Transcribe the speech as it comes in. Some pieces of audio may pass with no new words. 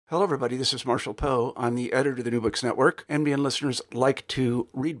Hello, everybody. This is Marshall Poe. I'm the editor of the New Books Network. NBN listeners like to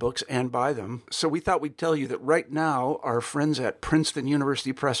read books and buy them. So we thought we'd tell you that right now, our friends at Princeton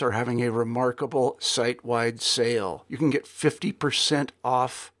University Press are having a remarkable site-wide sale. You can get 50%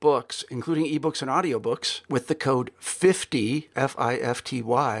 off books, including ebooks and audiobooks, with the code 50,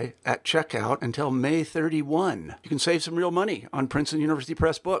 F-I-F-T-Y, at checkout until May 31. You can save some real money on Princeton University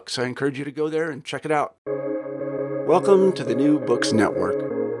Press books. I encourage you to go there and check it out. Welcome to the New Books Network.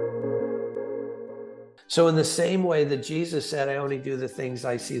 So in the same way that Jesus said, I only do the things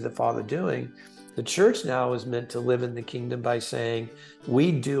I see the Father doing, the church now is meant to live in the kingdom by saying,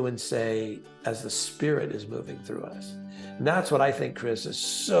 we do and say as the Spirit is moving through us. And that's what I think, Chris, is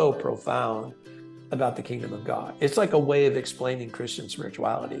so profound about the kingdom of God. It's like a way of explaining Christian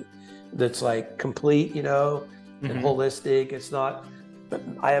spirituality that's like complete, and holistic. It's not,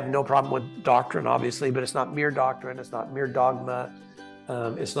 I have no problem with doctrine, obviously, but it's not mere doctrine. It's not mere dogma.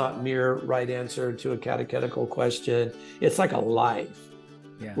 It's not mere right answer to a catechetical question. It's like a life.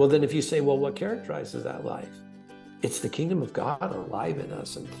 Yeah. Well, then if you say, well, what characterizes that life? It's the kingdom of God alive in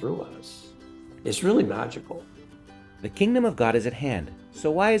us and through us. It's really magical. The kingdom of God is at hand.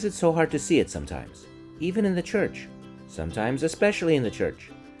 So why is it so hard to see it sometimes? Even in the church. Sometimes especially in the church.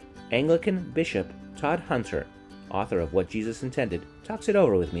 Anglican Bishop Todd Hunter, author of What Jesus Intended, talks it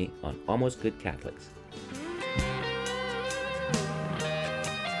over with me on Almost Good Catholics.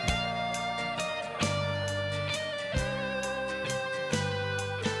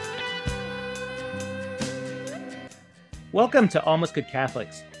 Welcome to Almost Good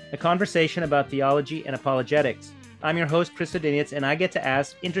Catholics, a conversation about theology and apologetics. I'm your host, Chris Odinius, and I get to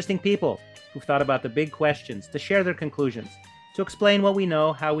ask interesting people who've thought about the big questions to share their conclusions, to explain what we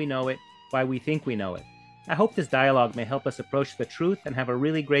know, how we know it, why we think we know it. I hope this dialogue may help us approach the truth and have a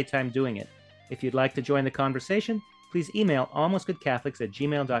really great time doing it. If you'd like to join the conversation, please email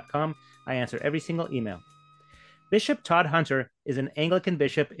almostgoodcatholics@gmail.com. I answer every single email. Bishop Todd Hunter is an Anglican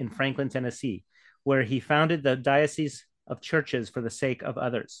bishop in Franklin, Tennessee, where he founded the Diocese of Churches for the Sake of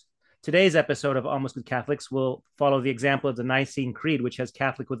Others. Today's episode of Almost Good Catholics will follow the example of the Nicene Creed, which has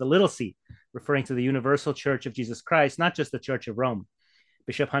Catholic with a little c, referring to the universal Church of Jesus Christ, not just the Church of Rome.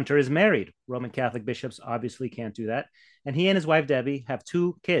 Bishop Hunter is married. Roman Catholic bishops obviously can't do that. And he and his wife, Debbie, have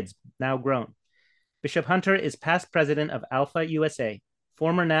 2 kids, now grown. Bishop Hunter is past president of Alpha USA,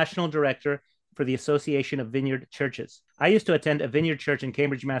 former national director for the Association of Vineyard Churches. I used to attend a vineyard church in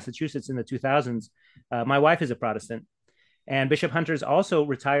Cambridge, Massachusetts in the 2000s. My wife is a Protestant. And Bishop Hunter is also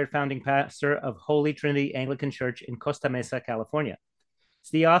retired founding pastor of Holy Trinity Anglican Church in Costa Mesa, California.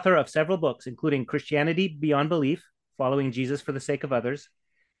 He's the author of several books, including Christianity Beyond Belief, Following Jesus for the Sake of Others,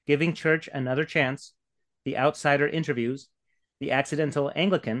 Giving Church Another Chance, The Outsider Interviews, The Accidental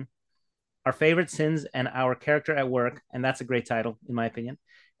Anglican, Our Favorite Sins and Our Character at Work, and that's a great title, in my opinion.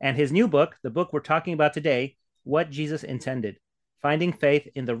 And his new book, the book we're talking about today, What Jesus Intended, Finding Faith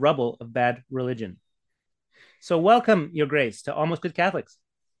in the Rubble of Bad Religion. So welcome, Your Grace, to Almost Good Catholics.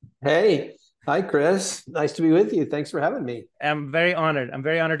 Hey, hi, Chris. Nice to be with you. Thanks for having me. I'm very honored. I'm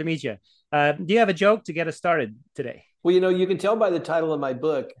very honored to meet you. Do you have a joke to get us started today? Well, you can tell by the title of my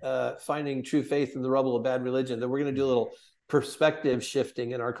book, Finding True Faith in the Rubble of Bad Religion, that we're going to do a little perspective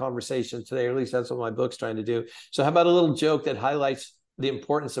shifting in our conversation today, or at least that's what my book's trying to do. So how about a little joke that highlights the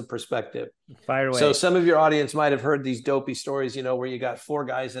importance of perspective? Fire away. So some of your audience might have heard these dopey stories, where you got 4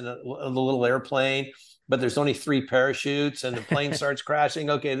 guys in a little airplane, but there's only 3 parachutes and the plane starts crashing.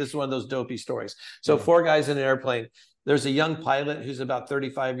 Okay, this is one of those dopey stories. So 4 guys in an airplane. There's a young pilot who's about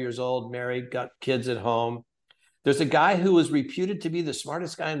 35 years old, married, got kids at home. There's a guy who was reputed to be the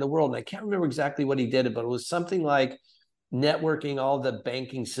smartest guy in the world. And I can't remember exactly what he did, but it was something like networking all the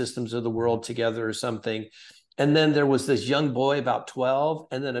banking systems of the world together or something. And then there was this young boy, about 12,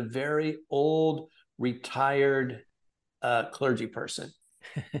 and then a very old, retired clergy person,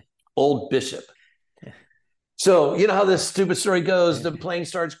 old bishop. So you know how this stupid story goes. The plane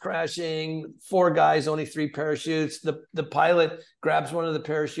starts crashing, 4 guys, only 3 parachutes. The pilot grabs one of the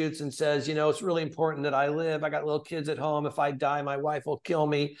parachutes and says, it's really important that I live. I got little kids at home. If I die, my wife will kill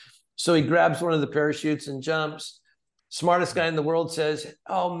me. So he grabs one of the parachutes and jumps. Smartest guy in the world says,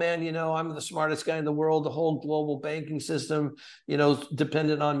 oh man, I'm the smartest guy in the world. The whole global banking system,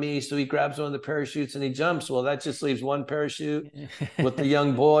 dependent on me. So he grabs one of the parachutes and he jumps. Well, that just leaves 1 parachute with the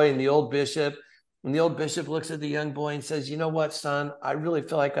young boy and the old bishop. And the old bishop looks at the young boy and says, you know what, son, I really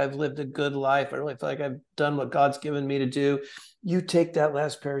feel like I've lived a good life. I really feel like I've done what God's given me to do. You take that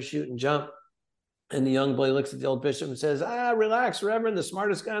last parachute and jump. And the young boy looks at the old bishop and says, relax, Reverend. The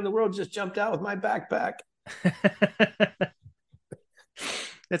smartest guy in the world just jumped out with my backpack.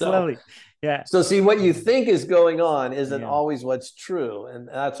 That's lovely. Yeah. So see, what you think is going on isn't Yeah. always what's true. And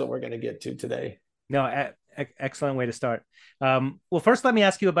that's what we're going to get to today. No, excellent way to start. Well, first, let me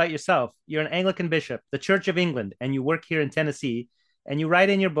ask you about yourself. You're an Anglican bishop, the Church of England, and you work here in Tennessee. And you write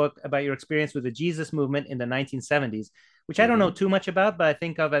in your book about your experience with the Jesus movement in the 1970s, which I don't know too much about, but I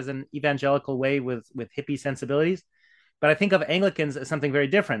think of as an evangelical way with hippie sensibilities. But I think of Anglicans as something very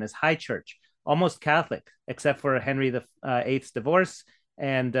different, as high church, almost Catholic, except for Henry the Eighth's divorce.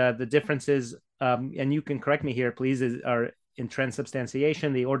 And the differences, and you can correct me here, please, are in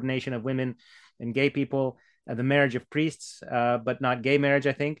transubstantiation, the ordination of women and gay people, the marriage of priests, but not gay marriage,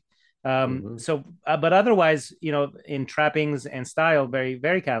 I think. But otherwise, in trappings and style, very,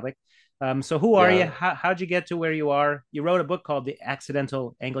 very Catholic. So who are you? How'd you get to where you are? You wrote a book called The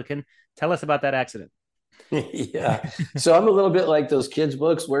Accidental Anglican. Tell us about that accident. Yeah. So I'm a little bit like those kids'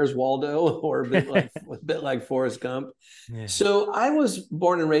 books, Where's Waldo? Or a bit like Forrest Gump. Yeah. So I was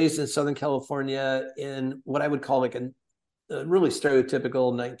born and raised in Southern California in what I would call like a really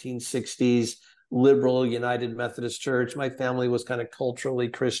stereotypical 1960s liberal United Methodist Church. My family was kind of culturally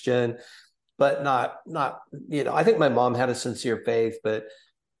Christian, but not, I think my mom had a sincere faith, but,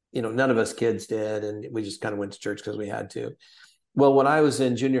 none of us kids did. And we just kind of went to church because we had to. Well, when I was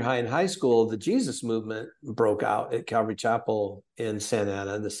in junior high and high school, the Jesus movement broke out at Calvary Chapel in Santa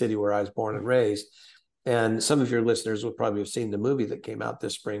Ana, the city where I was born and raised. And some of your listeners will probably have seen the movie that came out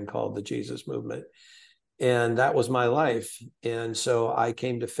this spring called The Jesus Movement. And that was my life. And so I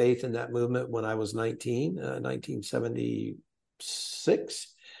came to faith in that movement when I was 1976.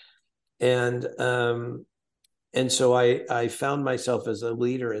 And so I found myself as a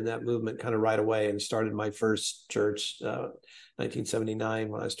leader in that movement kind of right away and started my first church, 1979,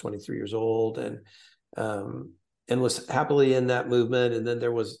 when I was 23 years old, and was happily in that movement. And then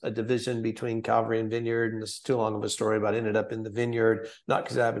there was a division between Calvary and Vineyard, and this is too long of a story, but I ended up in the Vineyard, not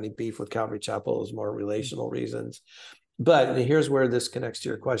because I have any beef with Calvary Chapel, it was more relational reasons. But here's where this connects to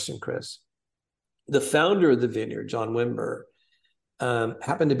your question, Chris. The founder of the Vineyard, John Wimber,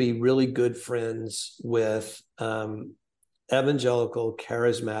 happened to be really good friends with evangelical,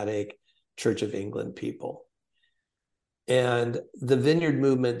 charismatic Church of England people. And the Vineyard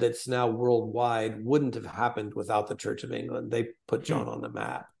movement that's now worldwide wouldn't have happened without the Church of England. They put John on the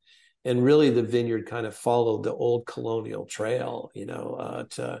map. And really the Vineyard kind of followed the old colonial trail,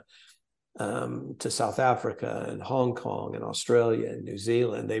 to South Africa and Hong Kong and Australia and New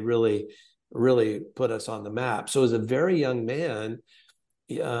Zealand. They really put us on the map. So as a very young man,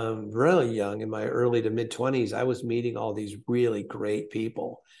 really young, in my early to mid 20s, I was meeting all these really great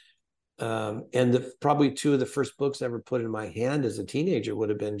people. And probably two of the first books I ever put in my hand as a teenager would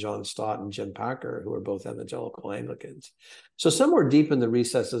have been John Stott and Jim Packer, who are both evangelical Anglicans. So somewhere deep in the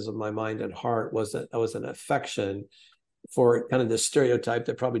recesses of my mind and heart was an affection for kind of this stereotype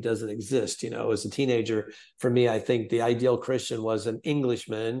that probably doesn't exist. As a teenager, for me, I think the ideal Christian was an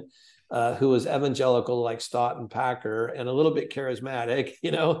Englishman who was evangelical like Stott and Packer and a little bit charismatic,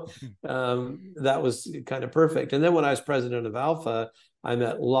 that was kind of perfect. And then when I was president of Alpha, I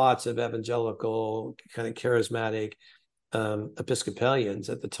met lots of evangelical, kind of charismatic Episcopalians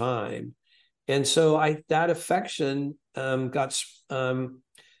at the time. And so that affection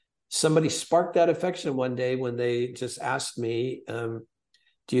somebody sparked that affection one day when they just asked me, do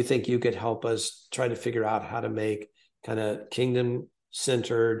you think you could help us try to figure out how to make kind of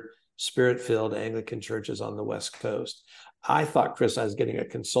kingdom-centered, Spirit-filled Anglican churches on the West Coast? I thought, Chris, I was getting a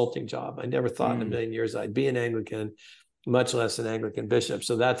consulting job. I never thought in a million years I'd be an Anglican, much less an Anglican bishop.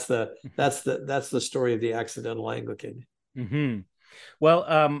 So that's the story of the Accidental Anglican. Mm-hmm.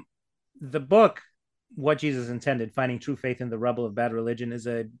 Well, the book, What Jesus Intended: Finding True Faith in the Rubble of Bad Religion, is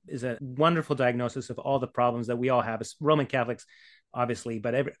a wonderful diagnosis of all the problems that we all have as Roman Catholics, obviously,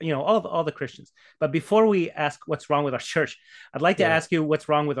 but all the Christians. But before we ask what's wrong with our church, I'd like to ask you what's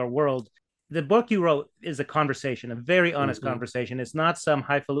wrong with our world. The book you wrote is a conversation, a very honest conversation. It's not some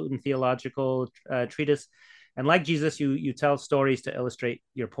highfalutin theological treatise. And like Jesus, you tell stories to illustrate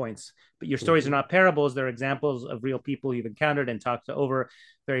your points. But your stories are not parables. They're examples of real people you've encountered and talked over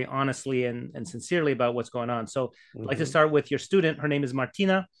very honestly and sincerely about what's going on. So I'd like to start with your student. Her name is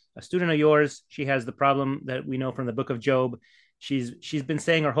Martina, a student of yours. She has the problem that we know from the book of Job. She's been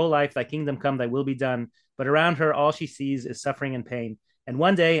saying her whole life, thy kingdom come, thy will be done. But around her, all she sees is suffering and pain. And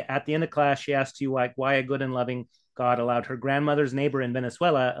one day at the end of class, she asks you why a good and loving God allowed her grandmother's neighbor in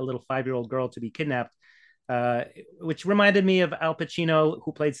Venezuela, a little 5-year-old girl, to be kidnapped. Which reminded me of Al Pacino,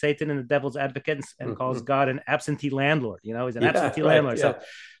 who played Satan in The Devil's Advocate and calls God an absentee landlord. He's an absentee landlord. Yeah.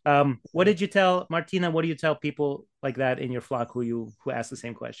 So what did you tell Martina? What do you tell people like that in your flock who ask the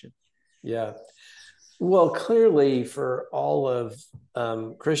same question? Yeah. Well, clearly, for all of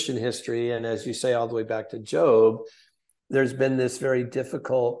Christian history, and as you say, all the way back to Job, there's been this very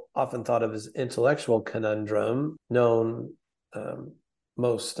difficult, often thought of as intellectual conundrum, known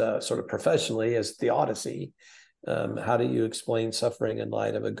most sort of professionally as theodicy. How do you explain suffering in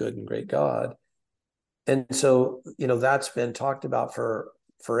light of a good and great God? And so, that's been talked about for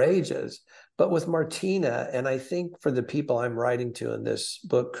ages. But with Martina, and I think for the people I'm writing to in this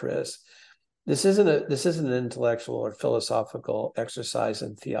book, Chris, this isn't an intellectual or philosophical exercise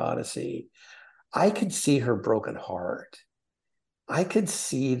in theodicy. I could see her broken heart. I could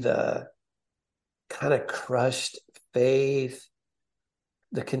see the kind of crushed faith,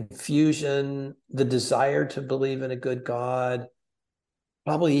 the confusion, the desire to believe in a good God,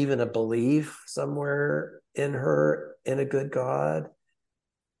 probably even a belief somewhere in her in a good God,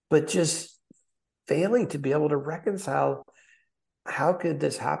 but just failing to be able to reconcile how could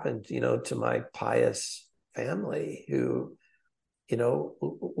this happen, to my pious family who,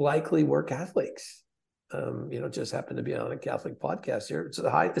 likely were Catholics, just happened to be on a Catholic podcast here.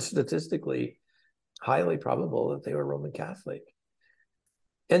 It's statistically highly probable that they were Roman Catholic.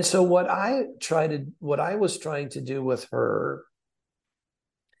 And so what I was trying to do with her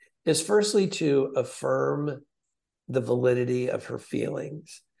is firstly to affirm the validity of her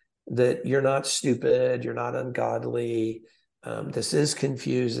feelings, that you're not stupid, you're not ungodly, this is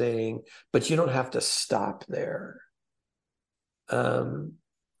confusing, but you don't have to stop there. And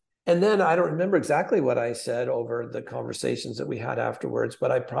then I don't remember exactly what I said over the conversations that we had afterwards,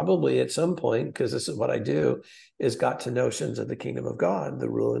 but I probably at some point, because this is what I do, is got to notions of the kingdom of God, the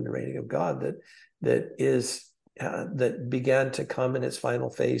rule and reigning of God that began to come in its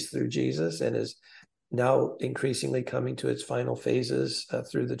final phase through Jesus and is now increasingly coming to its final phases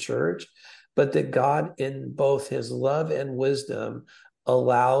through the church, but that God, in both his love and wisdom,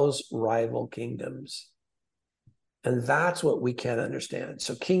 allows rival kingdoms. And that's what we can't understand.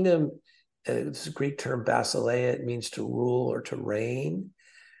 So kingdom, it's a Greek term basileia, it means to rule or to reign.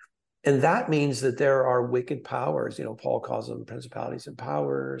 And that means that there are wicked powers. Paul calls them principalities and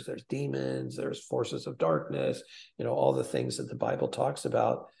powers. There's demons, there's forces of darkness, all the things that the Bible talks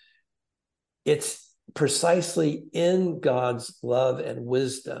about. It's precisely in God's love and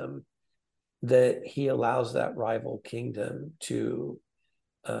wisdom that he allows that rival kingdom to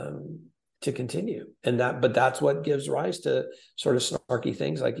continue. But that's what gives rise to sort of snarky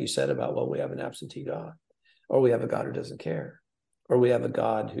things like you said about, well, we have an absentee God, or we have a God who doesn't care, or we have a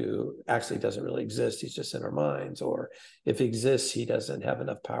God who actually doesn't really exist. He's just in our minds. Or if he exists, he doesn't have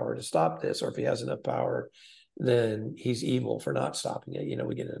enough power to stop this. Or if he has enough power, then he's evil for not stopping it.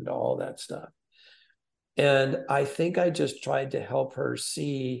 We get into all that stuff. And I think I just tried to help her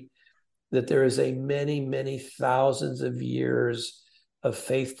see that there is a many, many thousands of years of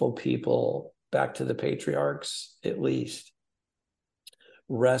faithful people, back to the patriarchs at least,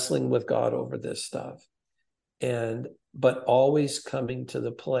 wrestling with God over this stuff. But always coming to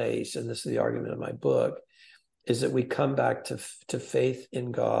the place, and this is the argument of my book, is that we come back to faith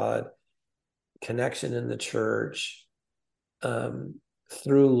in God, connection in the church,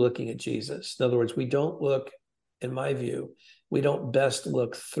 through looking at Jesus. In other words, we don't look, in my view, we don't best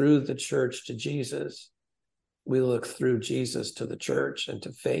look through the church to Jesus. We look through Jesus to the church and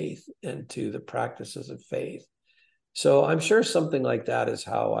to faith and to the practices of faith. So I'm sure something like that is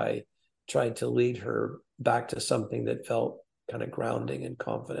how I tried to lead her back to something that felt kind of grounding and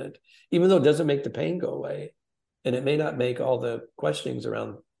confident, even though it doesn't make the pain go away. And it may not make all the questionings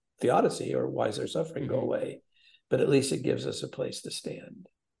around theodicy or why is there suffering go away, but at least it gives us a place to stand.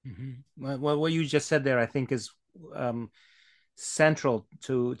 Well, what you just said there, I think, is central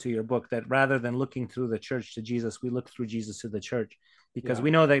to your book, that rather than looking through the church to Jesus, we look through Jesus to the church, because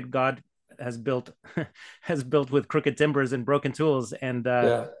we know that God has built with crooked timbers and broken tools. And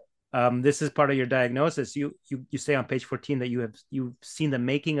this is part of your diagnosis. You say on page 14 that you've seen the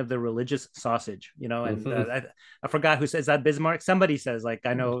making of the religious sausage, and I forgot who says that. Bismarck. Somebody says, like,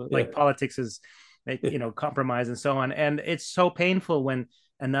 I know, like, politics is, compromise and so on. And it's so painful when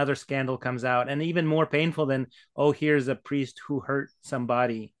another scandal comes out, and even more painful than, oh, here's a priest who hurt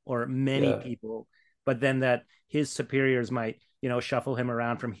somebody or many people, but then that his superiors might, shuffle him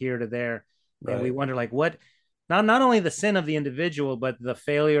around from here to there. And we wonder, like, what, not only the sin of the individual, but the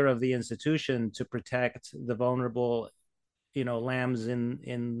failure of the institution to protect the vulnerable, lambs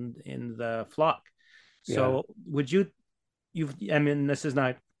in the flock. So would I mean, this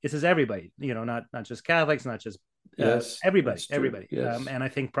is everybody, not just Catholics, not just everybody. Yes. And I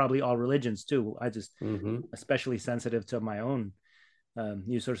think probably all religions too. I just especially sensitive to my own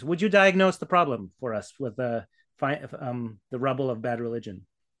news source. Would you diagnose the problem for us with the rubble of bad religion?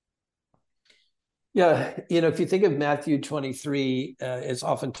 Yeah, if you think of Matthew 23, it's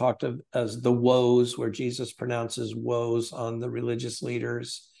often talked of as the woes, where Jesus pronounces woes on the religious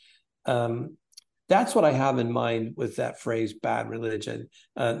leaders. Um, that's what I have in mind with that phrase, bad religion,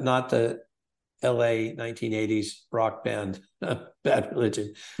 not the LA 1980s rock band, Bad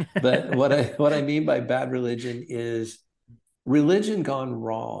Religion. But what I mean by bad religion is religion gone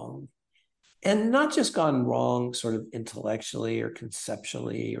wrong. And not just gone wrong sort of intellectually or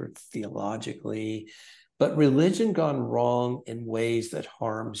conceptually or theologically, but religion gone wrong in ways that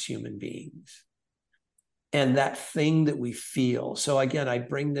harms human beings. And that thing that we feel. So again, I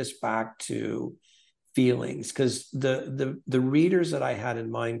bring this back to feelings, because the readers that I had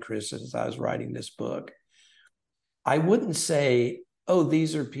in mind, Chris, as I was writing this book, I wouldn't say, oh,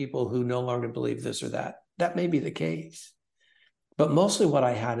 these are people who no longer believe this or that. That may be the case. But mostly what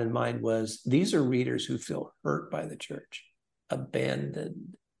I had in mind was these are readers who feel hurt by the church,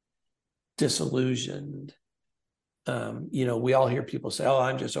 abandoned, disillusioned. We all hear people say, oh,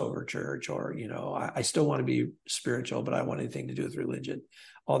 I'm just over church, or, I still want to be spiritual, but I want anything to do with religion,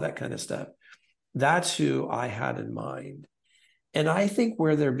 all that kind of stuff. That's who I had in mind. And I think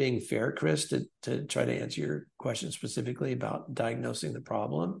where they're being fair, Chris, to try to answer your question specifically about diagnosing the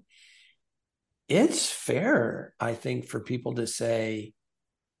problem, it's fair, I think, for people to say,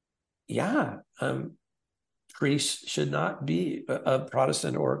 yeah, priests should not be, a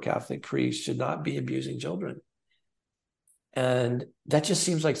Protestant or a Catholic priest should not be abusing children. And that just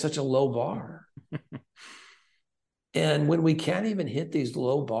seems like such a low bar. And when we can't even hit these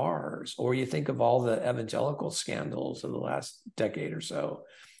low bars, or you think of all the evangelical scandals of the last decade or so,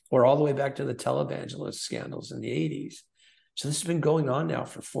 or all the way back to the televangelist scandals in the 80s. So this has been going on now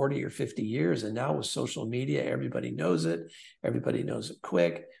for 40 or 50 years. And now with social media, everybody knows it. Everybody knows it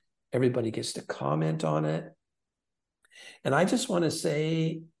quick. Everybody gets to comment on it. And I just want to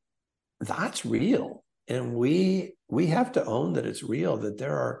say that's real. And we have to own that it's real, that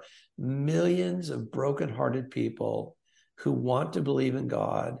there are millions of brokenhearted people who want to believe in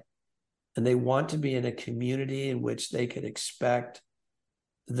God, and they want to be in a community in which they could expect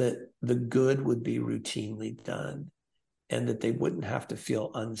that the good would be routinely done, and that they wouldn't have to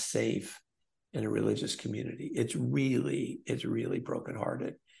feel unsafe in a religious community. It's really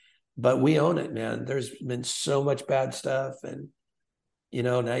brokenhearted. But we own it, man. There's been so much bad stuff. And,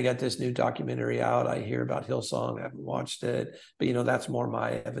 now you got this new documentary out. I hear about Hillsong. I haven't watched it. But, that's more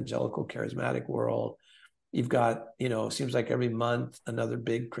my evangelical charismatic world. You've got, it seems like every month another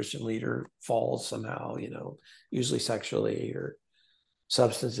big Christian leader falls somehow, usually sexually or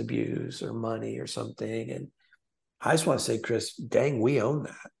substance abuse or money or something. And I just want to say, Chris, dang, we own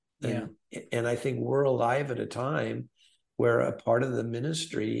that. And I think we're alive at a time where a part of the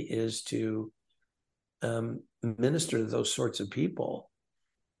ministry is to minister to those sorts of people.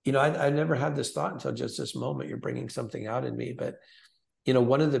 I never had this thought until just this moment. You're bringing something out in me. But,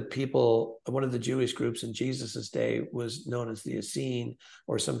 one of the Jewish groups in Jesus's day was known as the Essene,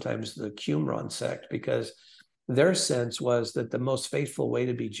 or sometimes the Qumran sect, because their sense was that the most faithful way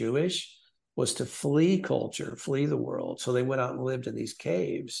to be Jewish was to flee culture, flee the world. So they went out and lived in these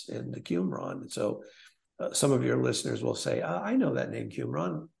caves in the Qumran. And so some of your listeners will say, I know that name,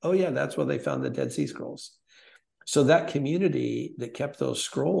 Qumran. Oh, yeah, that's where they found the Dead Sea Scrolls. So that community that kept those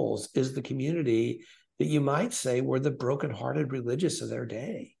scrolls is the community that you might say were the brokenhearted religious of their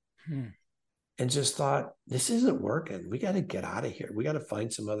day. And just thought, this isn't working. We got to get out of here. We got to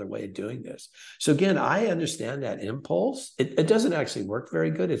find some other way of doing this. So again, I understand that impulse. It doesn't actually work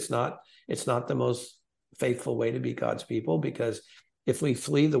very good. It's not the most faithful way to be God's people, because if we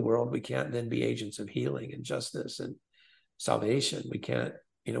flee the world, we can't then be agents of healing and justice and salvation. We can't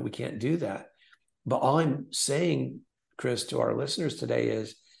do that. But all I'm saying, Chris, to our listeners today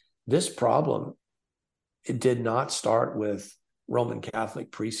is this problem, it did not start with Roman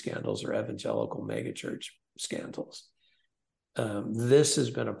Catholic priest scandals or evangelical megachurch scandals. This has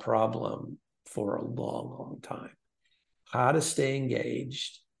been a problem for a long, long time. How to stay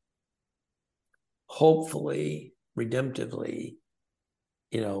engaged, hopefully, redemptively,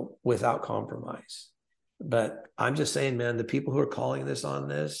 without compromise. But I'm just saying, man, the people who are calling us on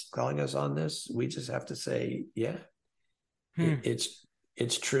this, we just have to say, yeah,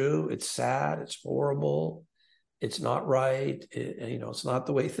 it's true. It's sad. It's horrible. It's not right. It's not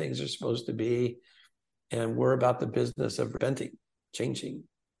the way things are supposed to be. And we're about the business of repenting, changing.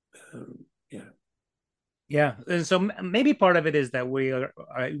 Yeah. And so maybe part of it is that we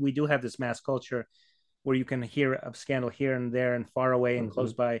do have this mass culture where you can hear a scandal here and there and far away and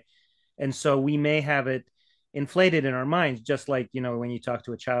close by. And so we may have it inflated in our minds, just like, when you talk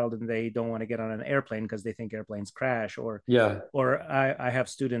to a child and they don't want to get on an airplane because they think airplanes crash, or Yeah. I have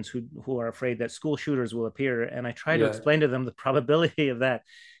students who are afraid that school shooters will appear, and I try to Yeah. explain to them the probability of that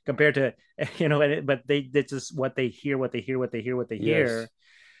compared to, but they just what they hear, what they hear, what they hear, what they Yes. hear.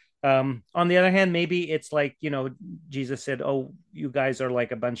 On the other hand, maybe it's like, Jesus said, oh, you guys are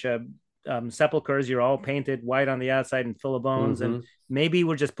like a bunch of sepulchers. You're all painted white on the outside and full of bones. And Mm-hmm. maybe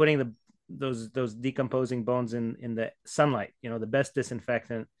we're just putting those decomposing bones in the sunlight, the best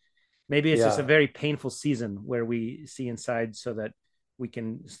disinfectant. Maybe it's just a Yeah. very painful season where we see inside so that we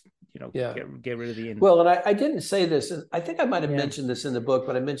can, Yeah. get rid of the Well, and I didn't say this, and I think I might have Yeah. mentioned this in the book,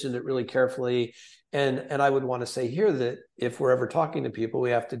 but I mentioned it really carefully. And I would want to say here that if we're ever talking to people,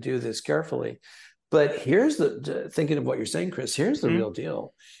 we have to do this carefully. But here's thinking of what you're saying, Chris, here's the Mhm. real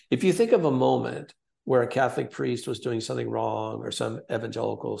deal. If you think of a moment where a Catholic priest was doing something wrong, or some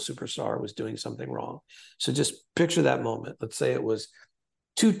evangelical superstar was doing something wrong. So just picture that moment. Let's say it was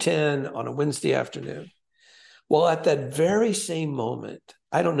 2:10 on a Wednesday afternoon. Well, at that very same moment,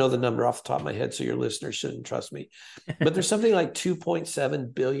 I don't know the number off the top of my head, so your listeners shouldn't trust me, but there's something like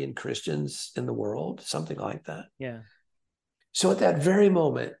 2.7 billion Christians in the world, something like that. Yeah. So at that very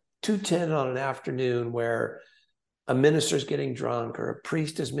moment, 2:10 on an afternoon where a minister's getting drunk or a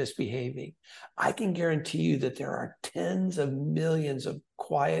priest is misbehaving, I can guarantee you that there are tens of millions of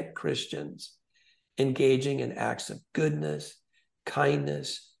quiet Christians engaging in acts of goodness,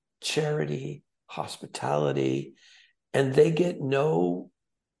 kindness, charity, hospitality, and they get no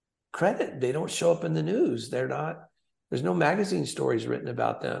credit. They don't show up in the news. There's no magazine stories written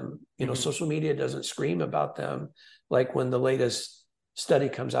about them. Mm-hmm. Social media doesn't scream about them, like when the latest study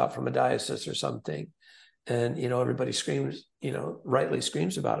comes out from a diocese or something, and everybody screams, rightly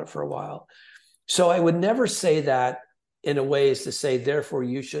screams about it for a while. So I would never say that in a way as to say, therefore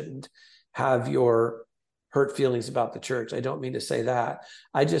you shouldn't have your hurt feelings about the church. I don't mean to say that.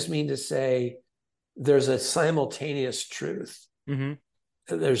 I just mean to say there's a simultaneous truth. Mm-hmm.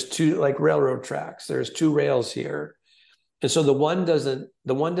 There's two, like railroad tracks. There's two rails here. And so the one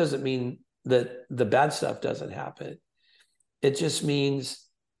doesn't mean that the bad stuff doesn't happen. It just means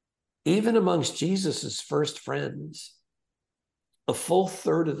even amongst Jesus's first friends, a full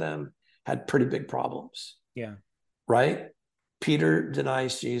third of them had pretty big problems. Yeah. Right? Peter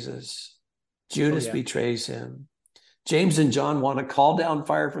denies Jesus. Judas betrays him. James and John want to call down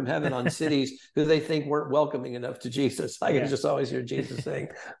fire from heaven on cities who they think weren't welcoming enough to Jesus. I can just always hear Jesus saying,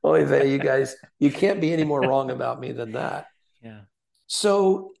 "Oy vey, you guys, you can't be any more wrong about me than that." Yeah.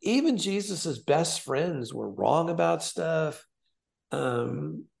 So even Jesus's best friends were wrong about stuff,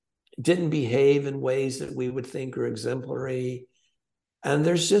 didn't behave in ways that we would think are exemplary. And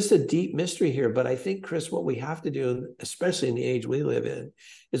there's just a deep mystery here. But I think, Chris, what we have to do, especially in the age we live in,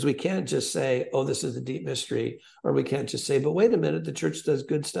 is we can't just say, oh, this is a deep mystery, or we can't just say, but wait a minute, the church does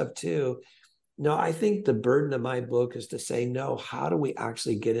good stuff too. No, I think the burden of my book is to say, no, how do we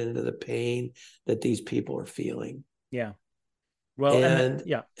actually get into the pain that these people are feeling? Yeah. Well,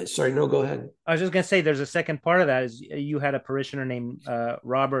 sorry, no, go ahead. I was just going to say, there's a second part of that is you had a parishioner named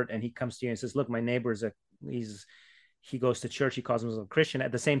Robert, and he comes to you and says, look, my neighbor's he goes to church. He calls himself a Christian.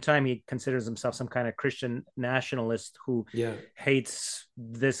 At the same time, he considers himself some kind of Christian nationalist who hates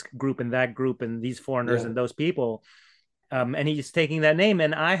this group and that group and these foreigners and those people. And he's taking that name.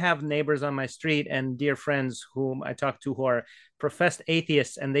 And I have neighbors on my street and dear friends whom I talk to who are professed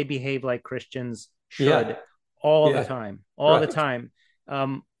atheists, and they behave like Christians should all the time, the time.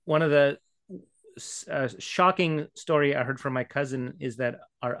 One of the shocking story I heard from my cousin is that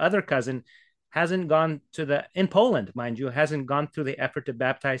our other cousin hasn't gone in Poland, mind you, hasn't gone through the effort to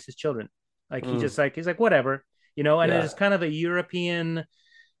baptize his children. Like he's like, whatever, and it's kind of a European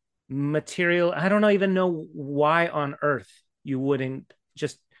material. I don't even know why on earth you wouldn't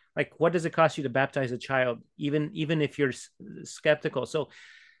just, like, what does it cost you to baptize a child, even if you're skeptical? So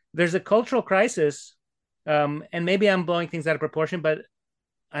there's a cultural crisis, and maybe I'm blowing things out of proportion, but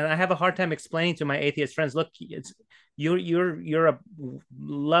I have a hard time explaining to my atheist friends, look, you're a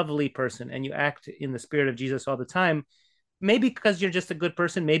lovely person and you act in the spirit of Jesus all the time. Maybe because you're just a good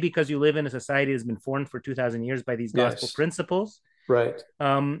person, maybe because you live in a society that's been formed for 2,000 years by these gospel principles. Right.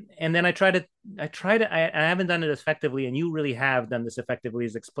 And then I haven't done it as effectively, and you really have done this effectively,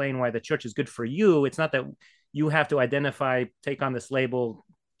 is explain why the church is good for you. It's not that you have to identify, take on this label,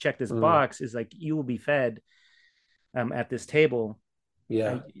 check this box. Is like, you will be fed at this table.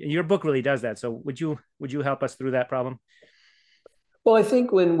 Your book really does that. So would you help us through that problem? Well, I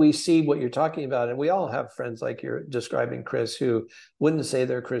think when we see what you're talking about, and we all have friends like you're describing, Chris, who wouldn't say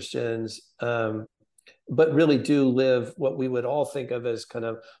they're Christians, but really do live what we would all think of as kind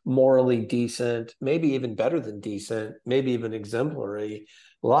of morally decent, maybe even better than decent, maybe even exemplary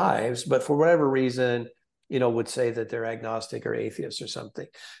lives, but for whatever reason, would say that they're agnostic or atheist or something.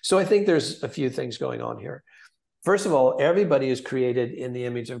 So I think there's a few things going on here. First of all, everybody is created in the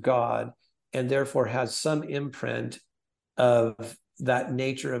image of God and therefore has some imprint of that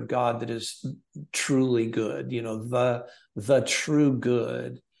nature of God that is truly good. The true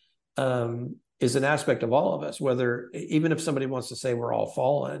good is an aspect of all of us, whether, even if somebody wants to say we're all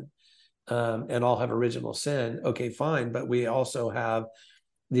fallen and all have original sin, okay, fine, but we also have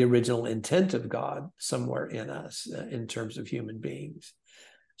the original intent of God somewhere in us in terms of human beings.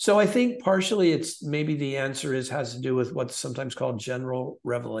 So I think partially it's maybe the answer has to do with what's sometimes called general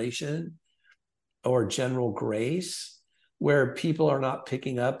revelation or general grace, where people are not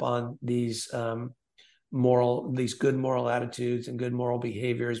picking up on these good moral attitudes and good moral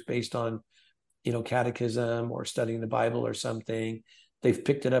behaviors based on, catechism or studying the Bible or something. They've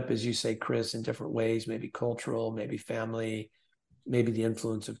picked it up, as you say, Chris, in different ways, maybe cultural, maybe family, maybe the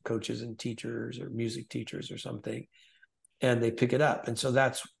influence of coaches and teachers or music teachers or something. And they pick it up. And so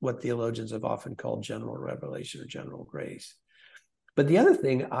that's what theologians have often called general revelation or general grace. But the other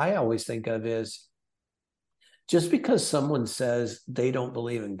thing I always think of is, just because someone says they don't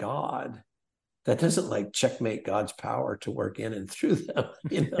believe in God, that doesn't checkmate God's power to work in and through them.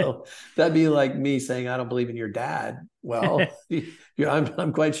 That'd be like me saying, I don't believe in your dad. Well,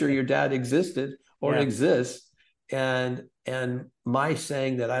 I'm quite sure your dad existed or exists. And my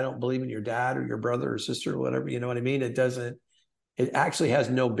saying that I don't believe in your dad or your brother or sister or whatever, you know what I mean? It actually has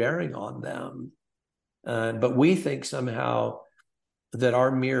no bearing on them. But we think somehow that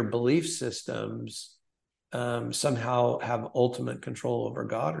our mere belief systems somehow have ultimate control over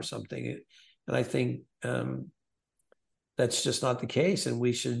God or something. And I think that's just not the case.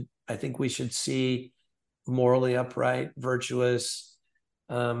 And I think we should see morally upright, virtuous,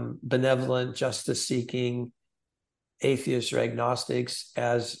 benevolent, justice-seeking atheists or agnostics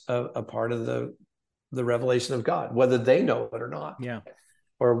as a part of the revelation of God, whether they know it or not. Yeah.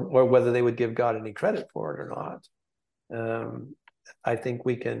 Or whether they would give God any credit for it or not. I think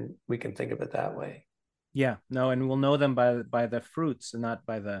we can think of it that way. Yeah, no, and we'll know them by the fruits and not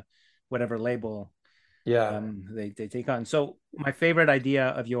by the whatever label they take on. So my favorite idea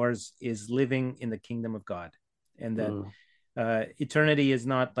of yours is living in the kingdom of God, and that eternity is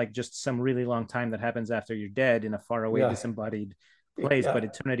not like just some really long time that happens after you're dead in a faraway disembodied place, but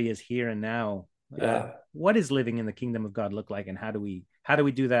eternity is here and now. What does living in the kingdom of God look like, and how do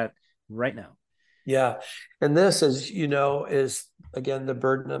we do that right now? Yeah. And this, as you know, is again the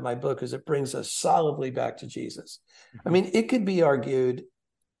burden of my book, is it brings us solidly back to Jesus. I mean, it could be argued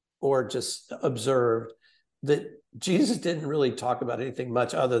or just observed that Jesus didn't really talk about anything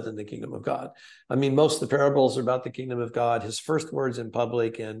much other than the kingdom of God. I mean, most of the parables are about the kingdom of God. His first words in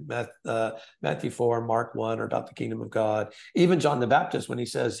public in Matthew 4, Mark 1 are about the kingdom of God. Even John the Baptist, when he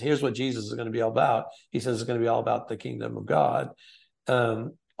says, here's what Jesus is going to be all about, he says it's going to be all about the kingdom of God.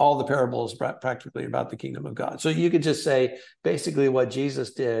 All the parables practically about the kingdom of God. So you could just say, basically what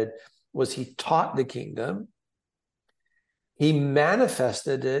Jesus did was he taught the kingdom. He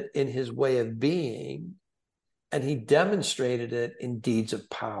manifested it in his way of being, and he demonstrated it in deeds of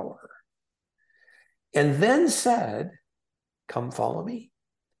power. And then said, come follow me,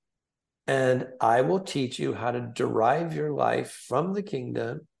 and I will teach you how to derive your life from the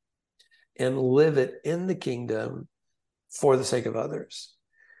kingdom and live it in the kingdom for the sake of others.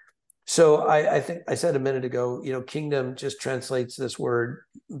 So I think I said a minute ago, kingdom just translates this word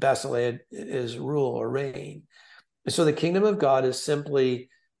basileia is rule or reign. So the kingdom of God is simply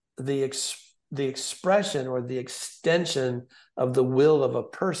the expression or the extension of the will of a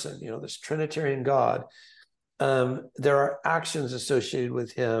person. This Trinitarian God. There are actions associated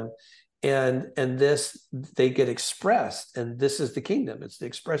with him, and this they get expressed, and this is the kingdom. It's the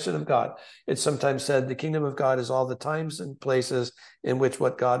expression of God. It's sometimes said the kingdom of God is all the times and places in which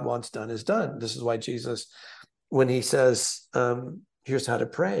what God wants done is done. This is why Jesus, when he says, here's how to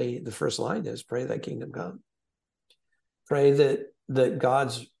pray, the first line is, pray thy kingdom come. Pray that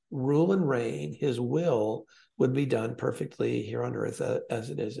God's rule and reign, his will, would be done perfectly here on earth as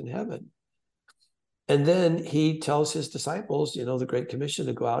it is in heaven. And then he tells his disciples, the Great Commission,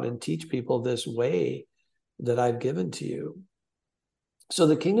 to go out and teach people this way that I've given to you. So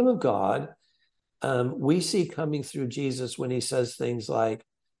the kingdom of God, we see coming through Jesus when he says things like,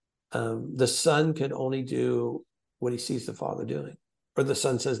 the Son can only do what he sees the Father doing, or the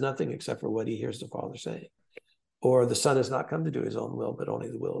Son says nothing except for what he hears the Father saying, or the Son has not come to do his own will, but only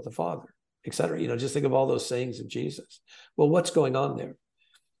the will of the Father, etc. Just think of all those sayings of Jesus. Well, what's going on there?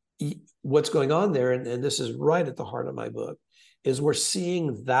 what's going on there, and this is right at the heart of my book, is we're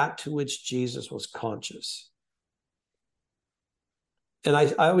seeing that to which Jesus was conscious. And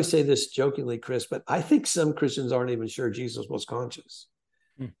I always say this jokingly, Chris, but I think some Christians aren't even sure Jesus was conscious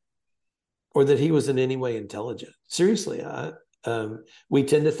or that he was in any way intelligent. Seriously, we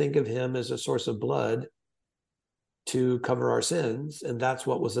tend to think of him as a source of blood to cover our sins, and that's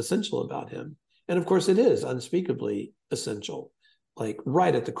what was essential about him. And of course, it is unspeakably essential, like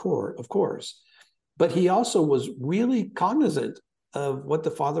right at the core, of course. But he also was really cognizant of what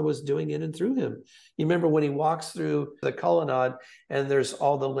the Father was doing in and through him. You remember when he walks through the colonnade and there's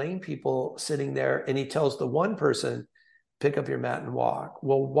all the lame people sitting there, and he tells the one person, pick up your mat and walk.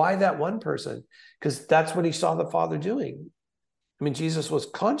 Well, why that one person? Because that's what he saw the Father doing. I mean, Jesus was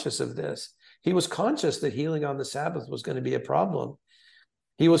conscious of this. He was conscious that healing on the Sabbath was going to be a problem.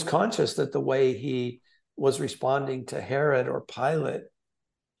 He was conscious that the way he was responding to Herod or Pilate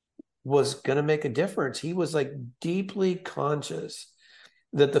was going to make a difference. He was like deeply conscious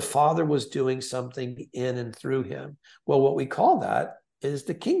that the Father was doing something in and through him. Well, what we call that is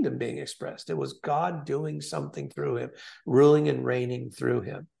the kingdom being expressed. It was God doing something through him, ruling and reigning through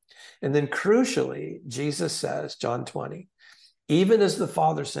him. And then crucially, Jesus says, John 20, even as the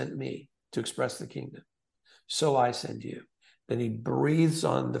Father sent me to express the kingdom, so I send you. Then he breathes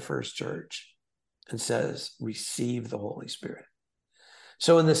on the first church and says, receive the Holy Spirit.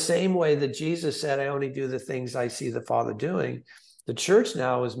 So in the same way that Jesus said, I only do the things I see the Father doing, the church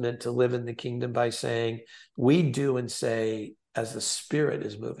now is meant to live in the kingdom by saying, we do and say as the Spirit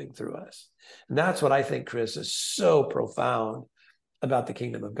is moving through us. And that's what I think, Chris, is so profound about the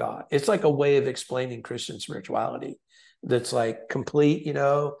kingdom of God. It's like a way of explaining Christian spirituality that's like complete, and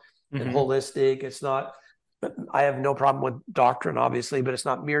holistic. It's not, I have no problem with doctrine, obviously, but it's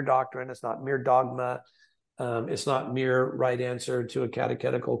not mere doctrine. It's not mere dogma. It's not mere right answer to a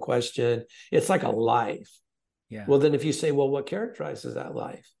catechetical question. It's like a life. Yeah. Well, then if you say, well, what characterizes that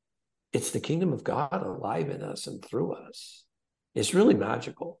life? It's the kingdom of God alive in us and through us. It's really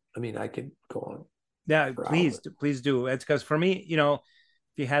magical. I mean, I could go on. Yeah, please do. It's because for me, if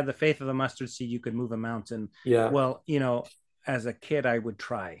you had the faith of the mustard seed, you could move a mountain. Yeah. Well, as a kid, I would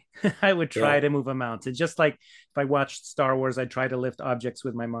try. I would try to move a mountain. Just like if I watched Star Wars, I'd try to lift objects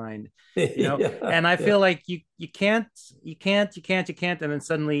with my mind. And I feel like you can't, and then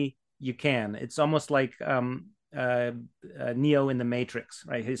suddenly you can. It's almost like Neo in the Matrix,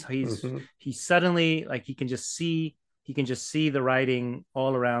 right? He's suddenly like he can just see the writing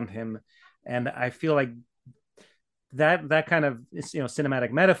all around him, and I feel like that kind of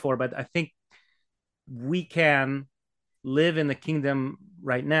cinematic metaphor. But I think we can live in the kingdom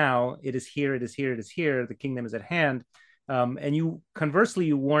right now. It is here. It is here. It is here. The kingdom is at hand. And you conversely,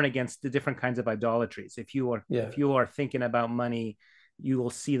 you warn against the different kinds of idolatries. If you are thinking about money, you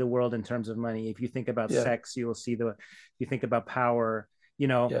will see the world in terms of money. If you think about sex, you will see you think about power.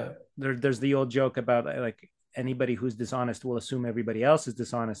 There's the old joke about like anybody who's dishonest will assume everybody else is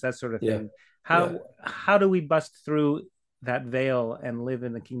dishonest, that sort of thing. How do we bust through that veil and live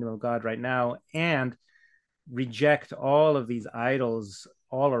in the kingdom of God right now and reject all of these idols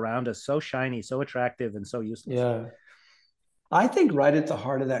all around us, so shiny, so attractive, and so useless? Yeah. I think right at the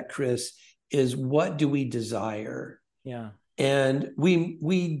heart of that, Chris, is what do we desire? Yeah. And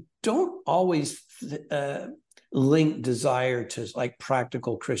we don't always link desire to like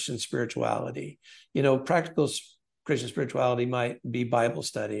practical Christian spirituality. Practical Christian spirituality might be Bible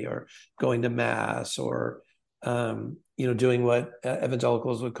study or going to mass or, doing what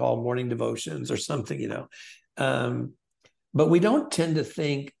evangelicals would call morning devotions or something, but we don't tend to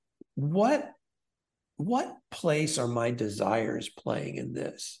think, what place are my desires playing in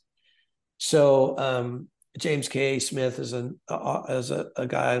this? So James K. Smith is a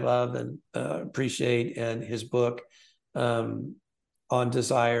guy I love and appreciate, and his book on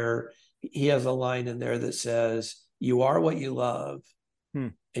desire, he has a line in there that says, you are what you love,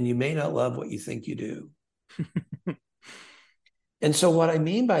 and you may not love what you think you do. And so what I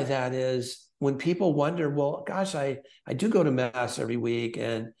mean by that is when people wonder, well, gosh, I do go to mass every week,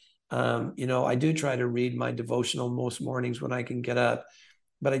 and I do try to read my devotional most mornings when I can get up,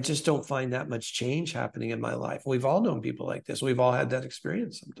 but I just don't find that much change happening in my life. We've all known people like this. We've all had that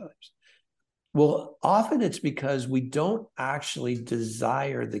experience sometimes. Well, often it's because we don't actually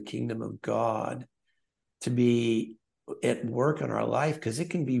desire the kingdom of God to be at work in our life, because it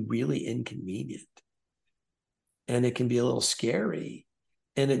can be really inconvenient and it can be a little scary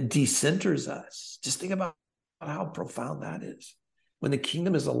and it decenters us. Just think about how profound that is. When the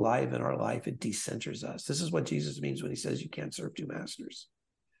kingdom is alive in our life, it decenters us. This is what Jesus means when he says you can't serve two masters.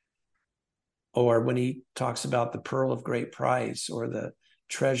 Or when he talks about the pearl of great price or the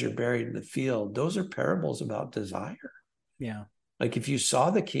treasure buried in the field. Those are parables about desire. Yeah. Like if you saw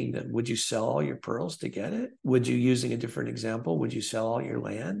the kingdom, would you sell all your pearls to get it? Would you, using a different example, would you sell all your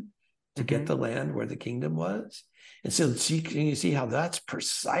land to get the land where the kingdom was? And so can you see how that's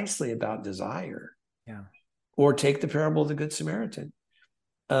precisely about desire? Yeah. Or take the parable of the Good Samaritan.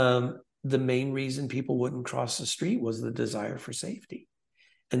 The main reason people wouldn't cross the street was the desire for safety.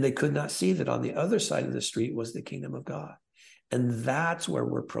 And they could not see that on the other side of the street was the kingdom of God. And that's where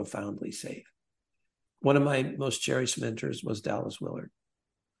we're profoundly safe. One of my most cherished mentors was Dallas Willard.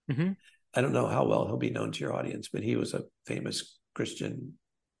 I don't know how well he'll be known to your audience, but he was a famous Christian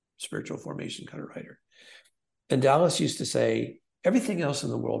spiritual formation kind of writer. And Dallas used to say, everything else in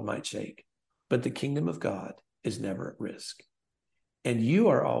the world might shake, but the kingdom of God is never at risk. And you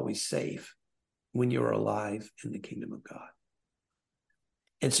are always safe when you're alive in the kingdom of God.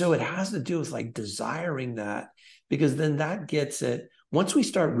 And so it has to do with like desiring that, because then that gets it. Once we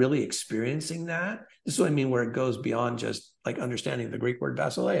start really experiencing that, this is what I mean, where it goes beyond just like understanding the Greek word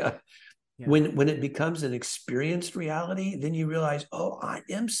basileia. Yeah. When it becomes an experienced reality, then you realize, oh, I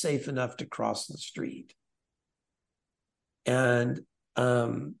am safe enough to cross the street. And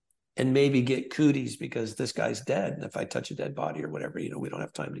maybe get cooties because this guy's dead. And if I touch a dead body or whatever, we don't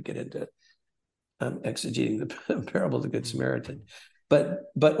have time to get into exegeting the parable of the Good Samaritan.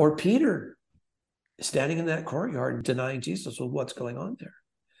 Or Peter standing in that courtyard denying Jesus. Well, what's going on there?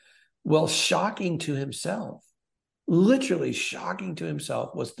 Well, shocking to himself, literally shocking to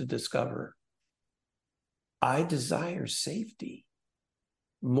himself, was to discover, I desire safety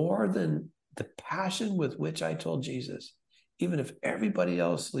more than the passion with which I told Jesus, even if everybody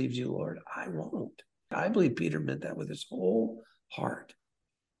else leaves you, Lord, I won't. I believe Peter meant that with his whole heart,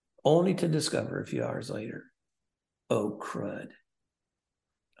 only to discover a few hours later, oh, crud,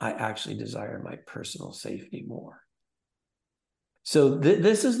 I actually desire my personal safety more. So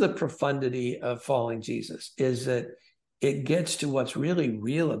this is the profundity of following Jesus, is that it gets to what's really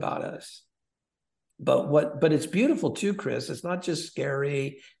real about us. But it's beautiful too, Chris. It's not just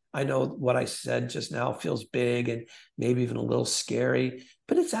scary. I know what I said just now feels big and maybe even a little scary,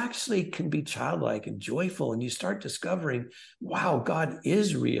 but it's actually can be childlike and joyful. And you start discovering, wow, God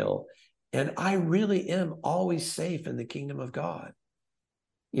is real. And I really am always safe in the kingdom of God.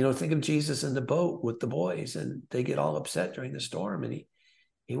 Think of Jesus in the boat with the boys, and they get all upset during the storm. And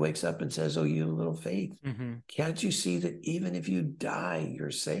he wakes up and says, oh, you little faith. Can't you see that even if you die, you're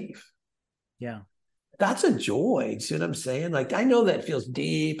safe? Yeah. That's a joy. See what I'm saying? Like, I know that feels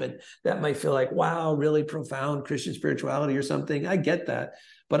deep and that might feel like, wow, really profound Christian spirituality or something. I get that.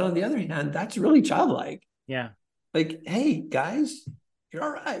 But on the other hand, that's really childlike. Yeah. Like, hey, guys, you're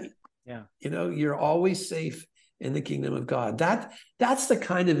all right. Yeah. You're always safe in the kingdom of God. That's the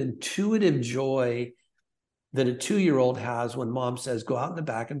kind of intuitive joy that a 2-year-old has when mom says, go out in the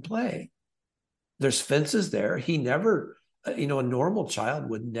back and play. There's fences there. He never, a normal child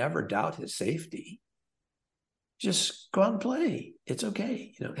would never doubt his safety. Just go out and play. It's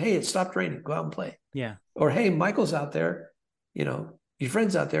okay. Hey, it stopped raining. Go out and play. Yeah. Or, hey, Michael's out there. Your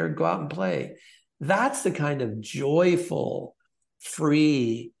friend's out there. Go out and play. That's the kind of joyful,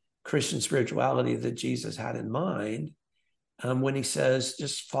 free Christian spirituality that Jesus had in mind when he says,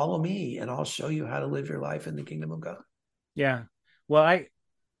 just follow me and I'll show you how to live your life in the kingdom of God. Yeah. Well, I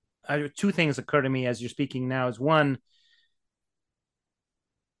two things occur to me as you're speaking now. Is one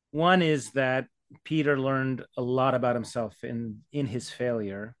is that Peter learned a lot about himself in his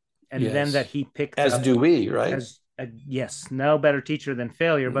failure, and then that he picked as up, do we, right? Yes, no better teacher than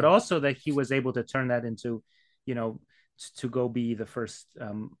failure, but also that he was able to turn that into, to go be the first,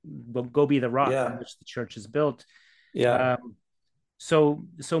 go be the rock on which the church is built. Yeah. So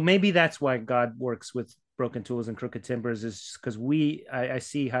maybe that's why God works with broken tools and crooked timbers, is because I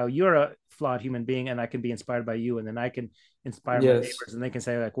see how you're a flawed human being, and I can be inspired by you, and then I can inspire my neighbors, and they can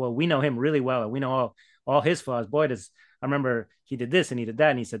say like, well, we know him really well, and we know all his flaws. Boy, I remember he did this and he did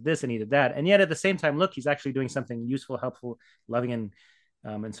that and he said this and he did that, and yet at the same time, look, he's actually doing something useful, helpful, loving,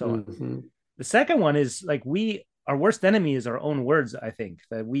 and so on. The second one is like our worst enemy is our own words. I think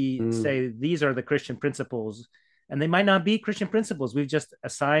that we say these are the Christian principles, and they might not be Christian principles. We've just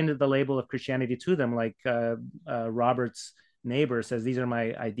assigned the label of Christianity to them. Like Robert's neighbor says, these are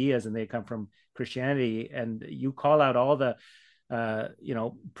my ideas and they come from Christianity. And you call out all the,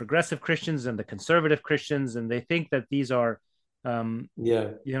 progressive Christians and the conservative Christians, and they think that these are,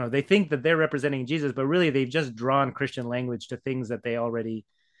 they think that they're representing Jesus, but really they've just drawn Christian language to things that they already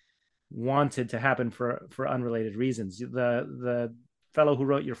wanted to happen for unrelated reasons. The fellow who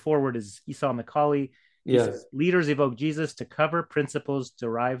wrote your foreword is Esau McCauley. He says, leaders evoke Jesus to cover principles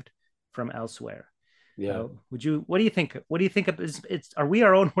derived from elsewhere. Yeah. What do you think? What do you think of are we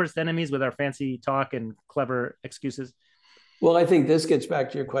our own worst enemies with our fancy talk and clever excuses? Well, I think this gets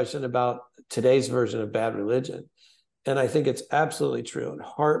back to your question about today's version of bad religion. And I think it's absolutely true and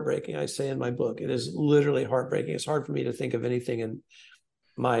heartbreaking. I say in my book, it is literally heartbreaking. It's hard for me to think of anything in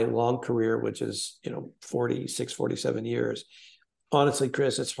my long career, which is, 46, 47 years. Honestly,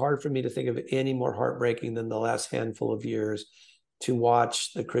 Chris, it's hard for me to think of any more heartbreaking than the last handful of years to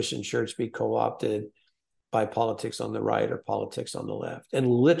watch the Christian church be co-opted by politics on the right or politics on the left and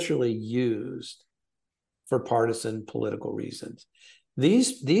literally used for partisan political reasons.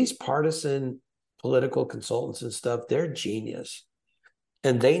 These partisan political consultants and stuff, they're genius.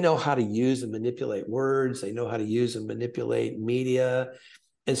 And they know how to use and manipulate words. They know how to use and manipulate media.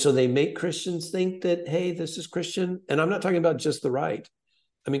 And so they make Christians think that, hey, this is Christian. And I'm not talking about just the right.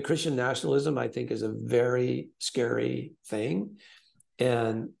 I mean, Christian nationalism, I think, is a very scary thing.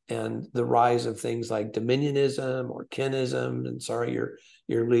 And the rise of things like dominionism or kinism, and sorry,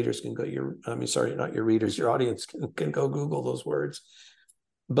 your leaders can go, sorry, not your readers, your audience can go Google those words.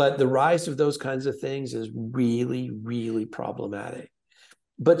 But the rise of those kinds of things is really, really problematic.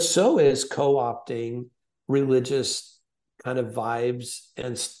 But so is co-opting religious kind of vibes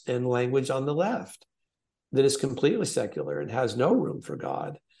and language on the left that is completely secular and has no room for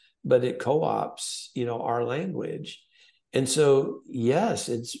God, but it co-opts, our language. And so, yes,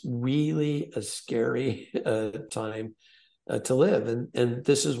 it's really a scary time to live. And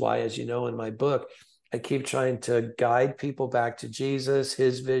this is why, as you know, in my book, I keep trying to guide people back to Jesus,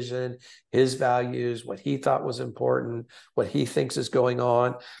 his vision, his values, what he thought was important, what he thinks is going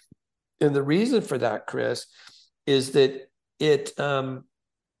on. And the reason for that, Chris, is that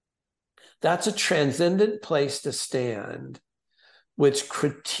that's a transcendent place to stand, which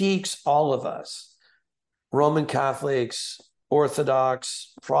critiques all of us. Roman Catholics,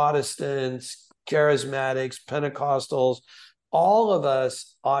 Orthodox, Protestants, Charismatics, Pentecostals, all of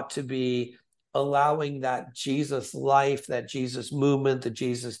us ought to be allowing that Jesus life, that Jesus movement, the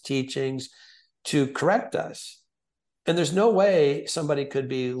Jesus teachings to correct us. And there's no way somebody could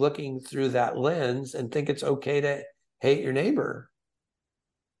be looking through that lens and think it's okay to hate your neighbor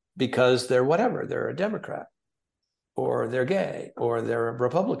because they're whatever, they're a Democrat, or they're gay, or they're a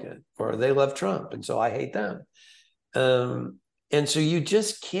Republican, or they love Trump, and so I hate them. And so you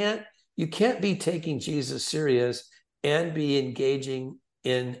just can't be taking Jesus serious and be engaging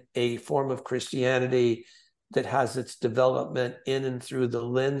in a form of Christianity that has its development in and through the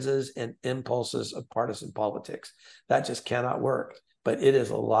lenses and impulses of partisan politics. That just cannot work, but it is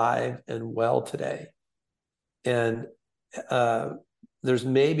alive and well today. And there's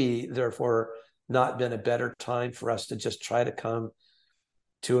maybe, therefore, not been a better time for us to just try to come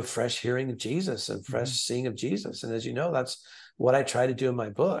to a fresh hearing of Jesus and fresh seeing of Jesus. And as you know, that's what I try to do in my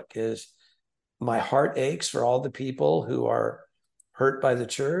book. Is my heart aches for all the people who are hurt by the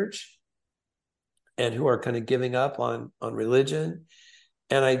church and who are kind of giving up on religion.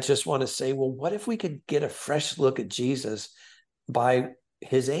 And I just want to say, well, what if we could get a fresh look at Jesus by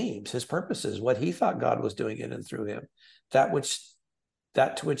his aims, his purposes, what he thought God was doing in and through him, that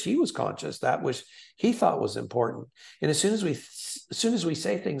to which he was conscious, that which he thought was important. And as soon as we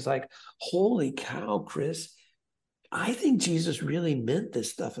say things like, holy cow, Chris, I think Jesus really meant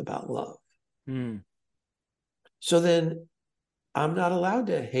this stuff about love. So then I'm not allowed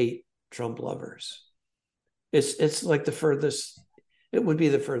to hate Trump lovers. It's like it would be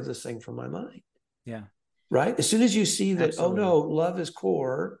the furthest thing from my mind. Yeah. Right? As soon as you see that, Absolutely. oh no, love is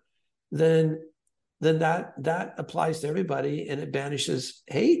core, then that applies to everybody and it banishes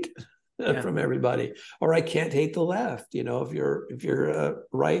hate from everybody. Or I can't hate the left. If you're a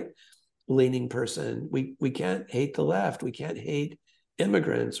right leaning person, we can't hate the left. We can't hate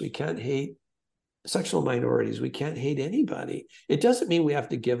immigrants. We can't hate sexual minorities. We can't hate anybody. It doesn't mean we have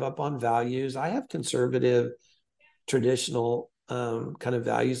to give up on values. I have conservative, traditional kind of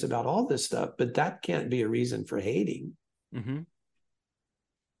values about all this stuff, but that can't be a reason for hating. Mm-hmm.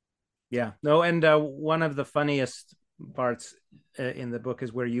 Yeah, no, and one of the funniest parts in the book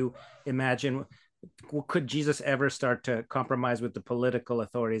is where you imagine, could Jesus ever start to compromise with the political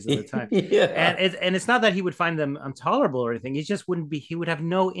authorities of the time? Yeah. And it's not that he would find them intolerable or anything. He would have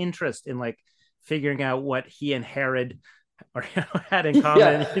no interest in like figuring out what he and Herod had in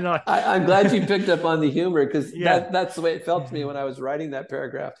common. I'm glad you picked up on the humor, because that's the way it felt to me when I was writing that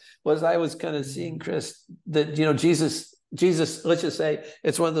paragraph. Was I was kind of seeing, Chris, that Jesus, let's just say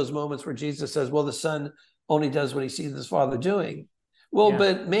it's one of those moments where Jesus says, well, the son only does what he sees his father doing. Well,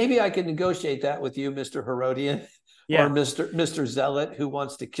 but maybe I can negotiate that with you, Mr. Herodian, or Mr. Zealot, who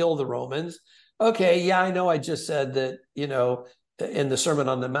wants to kill the Romans. Okay, I know I just said that, in the Sermon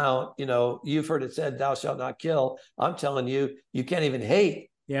on the Mount, you've heard it said, thou shalt not kill. I'm telling you, you can't even hate.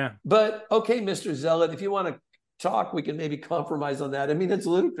 Yeah. But okay, Mr. Zealot, if you want to talk, we can maybe compromise on that. I mean, it's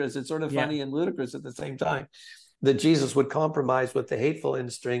ludicrous. It's sort of funny and ludicrous at the same time that Jesus would compromise with the hateful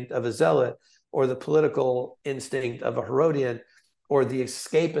instinct of a zealot, or the political instinct of a Herodian, or the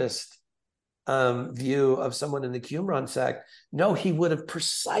escapist view of someone in the Qumran sect. No, he would have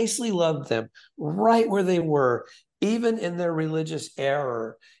precisely loved them right where they were, even in their religious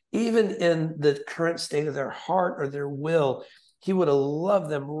error, even in the current state of their heart or their will. He would have loved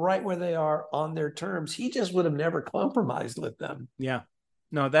them right where they are on their terms. He just would have never compromised with them. Yeah.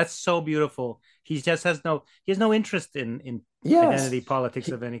 No, that's so beautiful. He just has no interest in identity politics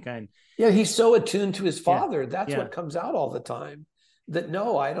of any kind. Yeah, he's so attuned to his Father. That's what comes out all the time. That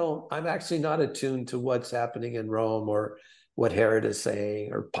no, I'm actually not attuned to what's happening in Rome, or what Herod is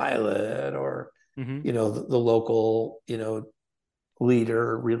saying, or Pilate, or the local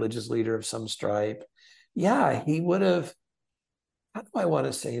religious leader of some stripe. Yeah, he would have. How do I want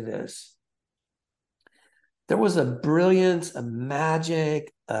to say this? There was a brilliance, a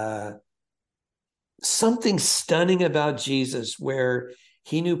magic, something stunning about Jesus, where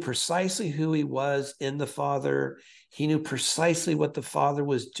he knew precisely who he was in the Father. He knew precisely what the Father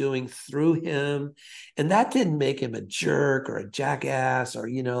was doing through him. And that didn't make him a jerk or a jackass, or,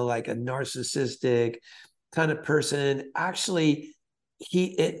 like a narcissistic kind of person. Actually,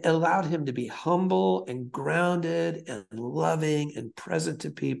 it allowed him to be humble and grounded and loving and present to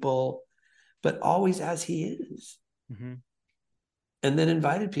people, but always as he is. Mm-hmm. And then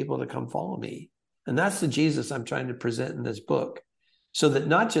invited people to come follow me. And that's the Jesus I'm trying to present in this book, so that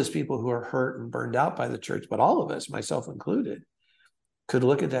not just people who are hurt and burned out by the church, but all of us, myself included, could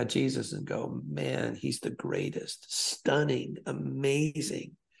look at that Jesus and go, man, he's the greatest, stunning,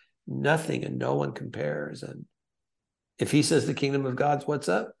 amazing, nothing and no one compares. And if he says the kingdom of God's what's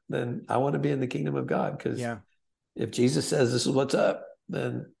up, then I want to be in the kingdom of God, because if Jesus says this is what's up,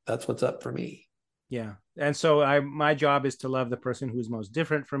 then that's what's up for me. Yeah. And so my job is to love the person who's most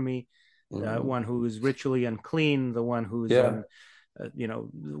different from me, one who is ritually unclean, the one who's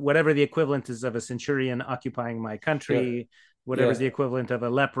whatever the equivalent is of a centurion occupying my country, whatever's the equivalent of a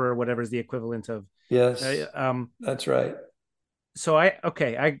leper, whatever's the equivalent of that's right. So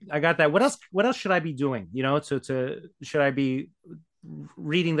I got that. What else should I be doing? Should I be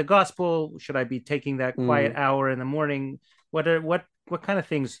reading the gospel? Should I be taking that quiet hour in the morning? What kind of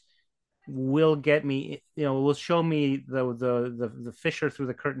things will get me, will show me the fissure through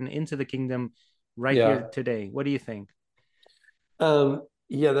the curtain into the kingdom here today? What do you think?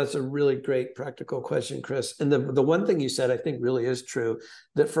 That's a really great practical question, Chris. And the one thing you said, I think really is true,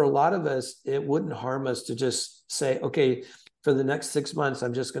 that for a lot of us, it wouldn't harm us to just say, okay, for the next 6 months,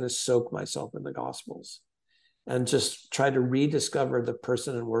 I'm just going to soak myself in the Gospels and just try to rediscover the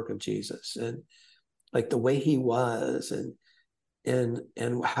person and work of Jesus, and like the way he was, and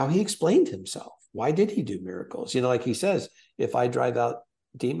how he explained himself. Why did he do miracles? Like he says, if I drive out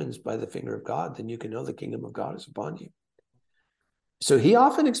demons by the finger of God, then you can know the kingdom of God is upon you. So he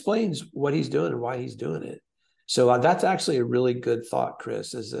often explains what he's doing and why he's doing it. So that's actually a really good thought,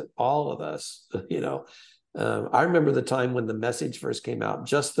 Chris, is that all of us, I remember the time when the Message first came out,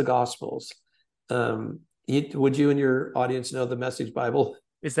 just the Gospels. Would you and your audience know the Message Bible?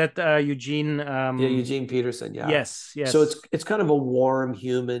 Is that Eugene? Eugene Peterson. Yeah. Yes. So it's kind of a warm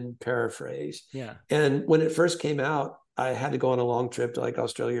human paraphrase. Yeah. And when it first came out, I had to go on a long trip to like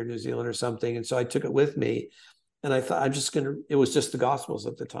Australia or New Zealand or something, and so I took it with me. And I thought, it was just the Gospels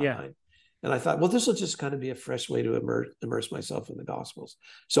at the time. Yeah. And I thought, well, this will just kind of be a fresh way to immerse myself in the Gospels.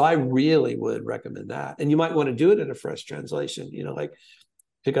 So I really would recommend that. And you might want to do it in a fresh translation, like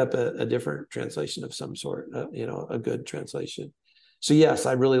pick up a different translation of some sort, a good translation. So yes,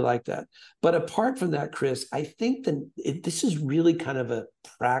 I really like that. But apart from that, Chris, I think that this is really kind of a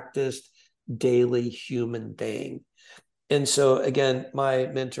practiced daily human thing. And so again, my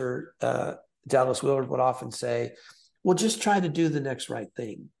mentor, Dallas Willard, would often say, well, just try to do the next right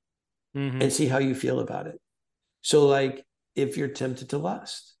thing and see how you feel about it. So like if you're tempted to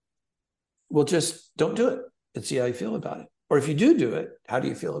lust, well, just don't do it and see how you feel about it. Or if you do it, how do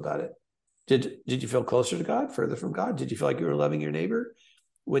you feel about it? Did you feel closer to God, further from God? Did you feel like you were loving your neighbor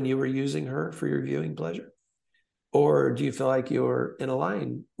when you were using her for your viewing pleasure? Or do you feel like you're in a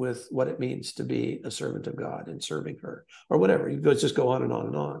line with what it means to be a servant of God and serving her, or whatever? You just go on and on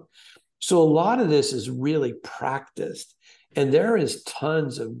and on. So a lot of this is really practiced, and there is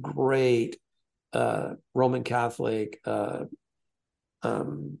tons of great Roman Catholic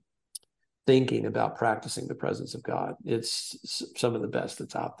thinking about practicing the presence of God. It's some of the best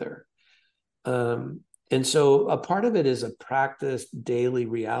that's out there. And so a part of it is a practiced daily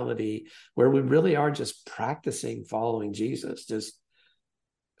reality where we really are just practicing following Jesus. Just,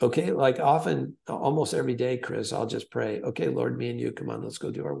 okay, like often, almost every day, Chris, I'll just pray, okay, Lord, me and you, come on, let's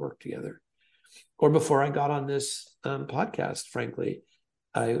go do our work together. Or before I got on this podcast, frankly,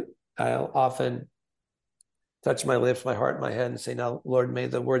 I'll often touch my lips, my heart, my head, and say, now, Lord, may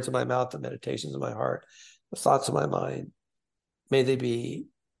the words of my mouth, the meditations of my heart, the thoughts of my mind, may they be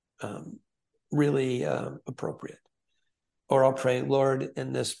really appropriate. Or I'll pray, Lord,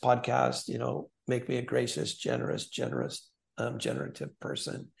 in this podcast, make me a gracious, generative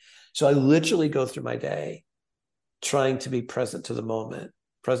person. So I literally go through my day trying to be present to the moment,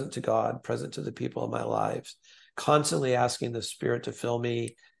 present to God, present to the people in my lives, constantly asking the Spirit to fill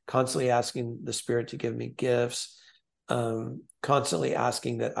me, constantly asking the Spirit to give me gifts, constantly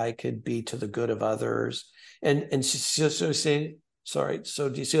asking that I could be to the good of others. And so saying, sorry, so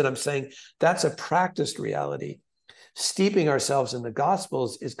do you see what I'm saying? That's a practiced reality. Steeping ourselves in the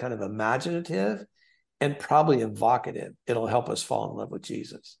Gospels is kind of imaginative and probably evocative. It'll help us fall in love with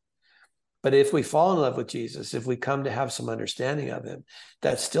Jesus. But if we fall in love with Jesus, if we come to have some understanding of him,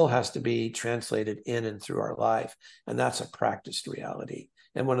 that still has to be translated in and through our life. And that's a practiced reality.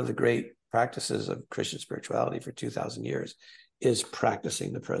 And one of the great practices of Christian spirituality for 2,000 years is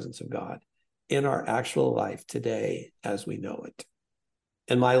practicing the presence of God in our actual life today as we know it.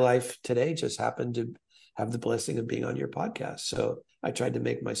 And my life today just happened to have the blessing of being on your podcast. So I tried to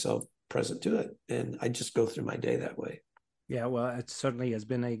make myself present to it. And I just go through my day that way. Yeah, well, it certainly has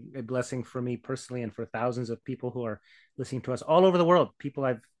been a blessing for me personally and for thousands of people who are listening to us all over the world.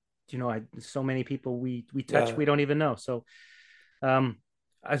 People so many people we touch, we don't even know. So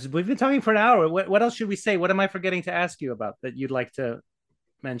as we've been talking for an hour. What else should we say? What am I forgetting to ask you about that you'd like to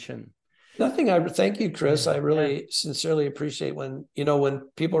mention? Nothing. Thank you, Chris. I really sincerely appreciate when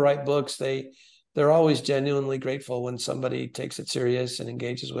people write books, they're always genuinely grateful when somebody takes it serious and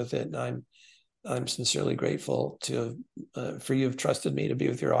engages with it. And I'm sincerely grateful for you have trusted me to be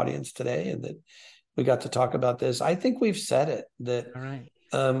with your audience today, and that we got to talk about this. I think we've said it, that all right.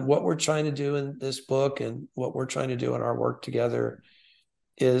 What we're trying to do in this book and what we're trying to do in our work together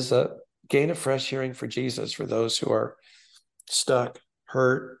is gain a fresh hearing for Jesus for those who are stuck,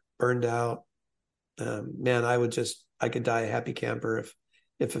 hurt, burned out. Man, I could die a happy camper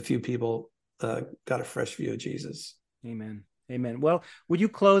if a few people got a fresh view of Jesus. Amen. Amen. Well, would you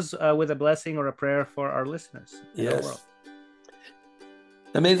close with a blessing or a prayer for our listeners in our world?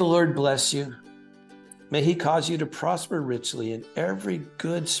 And may the Lord bless you. May he cause you to prosper richly in every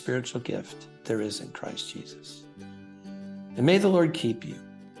good spiritual gift there is in Christ Jesus. And may the Lord keep you.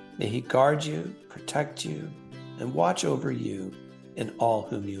 May he guard you, protect you, and watch over you and all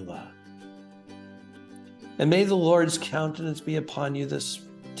whom you love. And may the Lord's countenance be upon you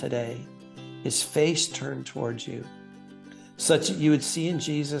today, his face turned towards you, such that you would see in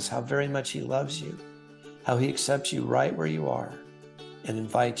Jesus how very much he loves you, how he accepts you right where you are, and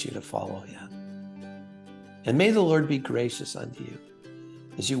invites you to follow him. And may the Lord be gracious unto you.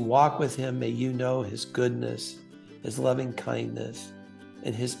 As you walk with him, may you know his goodness, his loving kindness,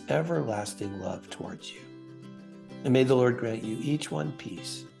 and his everlasting love towards you. And may the Lord grant you each one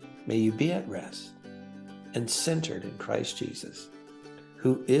peace. May you be at rest and centered in Christ Jesus,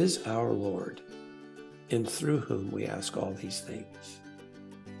 who is our Lord, and through whom we ask all these things.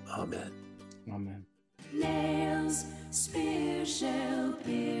 Amen. Amen. Nails, spear shall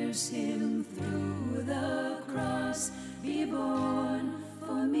pierce him through the cross. Be born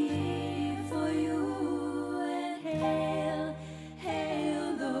for me, for you, and hail,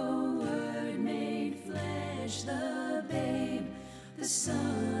 hail the Word made flesh, the babe, the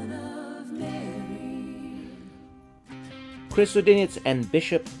Son of Mary. Chris Odinitz and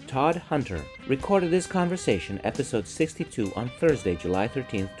Bishop Todd Hunter recorded this conversation, episode 62, on Thursday, July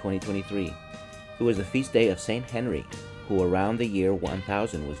 13th, 2023. It was the feast day of Saint Henry, who around the year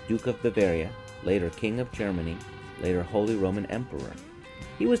 1000 was Duke of Bavaria, later King of Germany, later Holy Roman Emperor.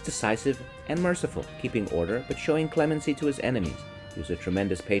 He was decisive and merciful, keeping order but showing clemency to his enemies. He was a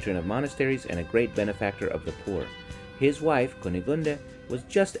tremendous patron of monasteries and a great benefactor of the poor. His wife, Kunigunde, was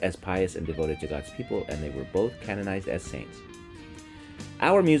just as pious and devoted to God's people, and they were both canonized as saints.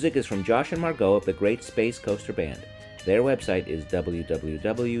 Our music is from Josh and Margot of the Great Space Coaster Band. Their website is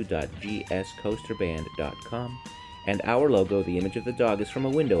www.gscoasterband.com, and our logo, the image of the dog, is from a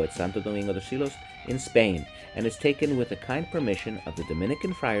window at Santo Domingo de Silos in Spain, and is taken with the kind permission of the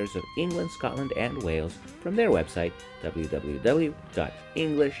Dominican Friars of England, Scotland, and Wales from their website,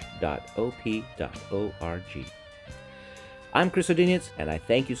 www.english.op.org. I'm Chris Odinitz, and I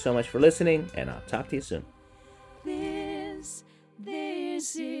thank you so much for listening, and I'll talk to you soon.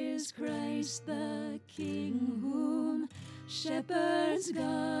 This is is Christ the King, whom shepherds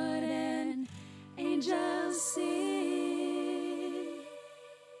guard and angels sing.